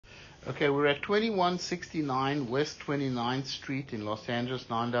Okay, we're at 2169 West 29th Street in Los Angeles,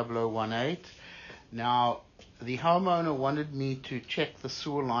 90018. Now, the homeowner wanted me to check the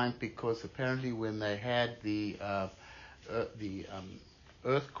sewer line because apparently when they had the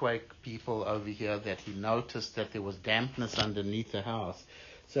earthquake people over here, that he noticed that there was dampness underneath the house.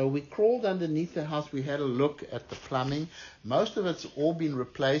 So we crawled underneath the house. We had a look at the plumbing. Most of it's all been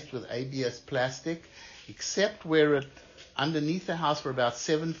replaced with ABS plastic, except where it underneath the house for about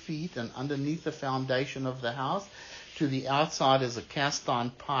 7 feet and underneath the foundation of the house to the outside is a cast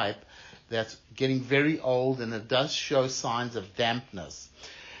iron pipe that's getting very old, and it does show signs of dampness.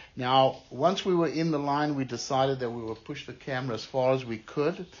 Now, once we were in the line, we decided that we would push the camera as far as we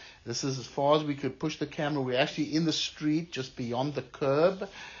could. This is as far as we could push the camera. We're actually in the street just beyond the curb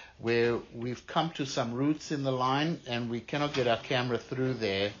where we've come to some roots in the line, and we cannot get our camera through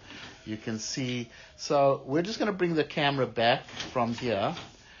there. You can see. So we're just going to bring the camera back from here.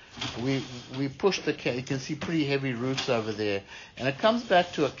 We push the you can see pretty heavy roots over there. And it comes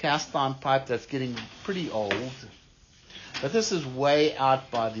back to a cast iron pipe that's getting pretty old. But this is way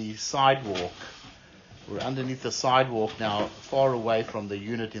out by the sidewalk. We're underneath the sidewalk now, far away from the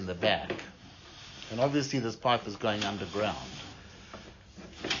unit in the back. And obviously this pipe is going underground.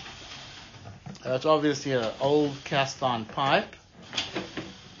 It's obviously an old cast iron pipe.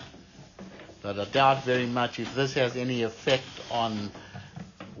 But I doubt very much if this has any effect on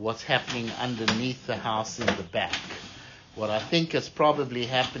what's happening underneath the house in the back. What I think is probably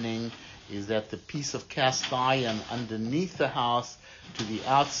happening is that the piece of cast iron underneath the house to the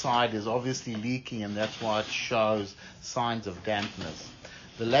outside is obviously leaking, and that's why it shows signs of dampness.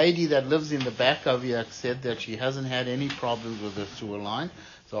 The lady that lives in the back over here said that she hasn't had any problems with the sewer line,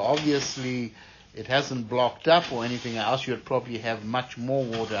 so obviously it hasn't blocked up or anything else. You'd probably have much more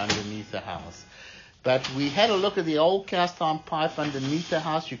water underneath the house. But we had a look at the old cast iron pipe underneath the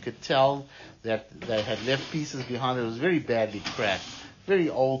house. You could tell that they had left pieces behind it. It was very badly cracked. Very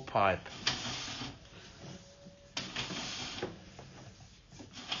old pipe.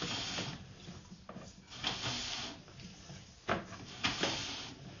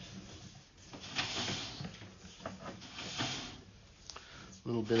 A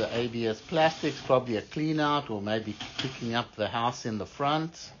little bit of ABS plastics, probably a clean out, or maybe picking up the house in the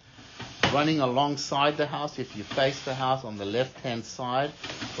front. Running alongside the house, if you face the house on the left-hand side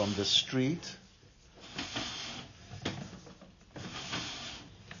from the street.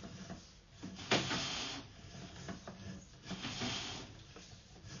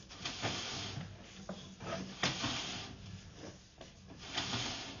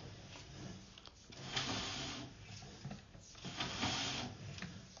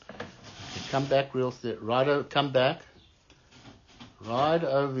 Come back real slow. Come back. Right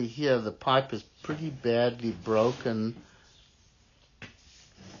over here, the pipe is pretty badly broken.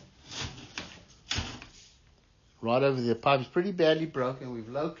 Right over there, the pipe is pretty badly broken. We've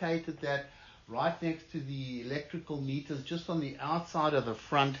located that right next to the electrical meters, just on the outside of the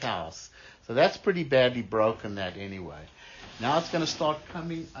front house. So that's pretty badly broken, that anyway. Now it's going to start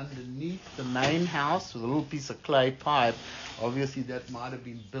coming underneath the main house with a little piece of clay pipe. Obviously that might have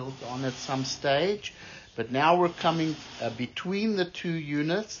been built on at some stage. But now we're coming between the two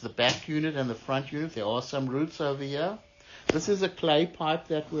units, the back unit and the front unit. There are some roots over here. This is a clay pipe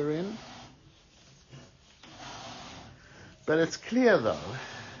that we're in. But it's clear though.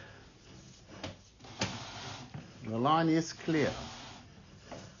 The line is clear.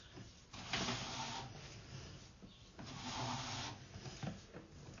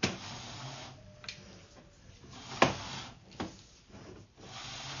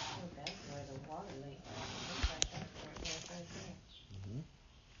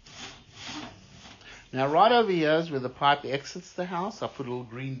 Now right over here is where the pipe exits the house. I put a little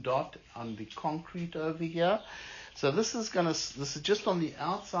green dot on the concrete over here. So this is just on the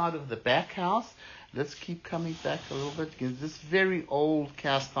outside of the back house. Let's keep coming back a little bit. This very old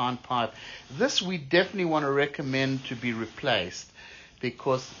cast iron pipe. This we definitely want to recommend to be replaced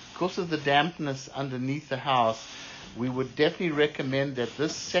because of the dampness underneath the house. We would definitely recommend that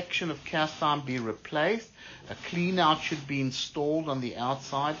this section of cast iron be replaced. A clean out should be installed on the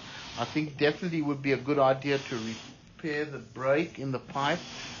outside. I think definitely would be a good idea to repair the break in the pipe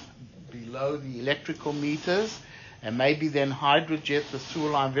below the electrical meters, and maybe then hydrojet the sewer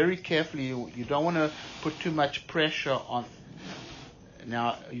line very carefully. You don't want to put too much pressure on.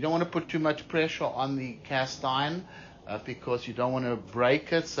 Now you don't want to put too much pressure on the cast iron because you don't want to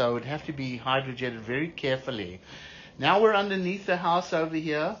break it. So it would have to be hydrojetted very carefully. Now we're underneath the house over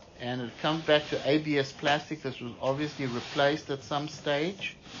here, and it comes back to ABS plastic. This was obviously replaced at some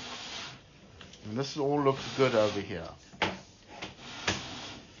stage. And this all looks good over here.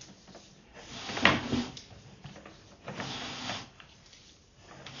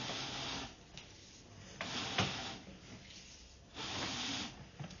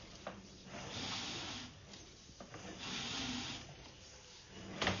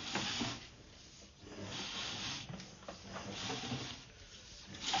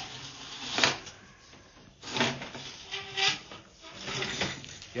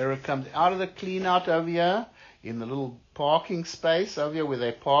 Here it comes out of the clean out over here in the little parking space over here where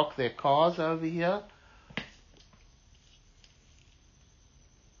they park their cars over here.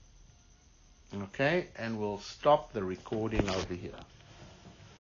 Okay, and we'll stop the recording over here.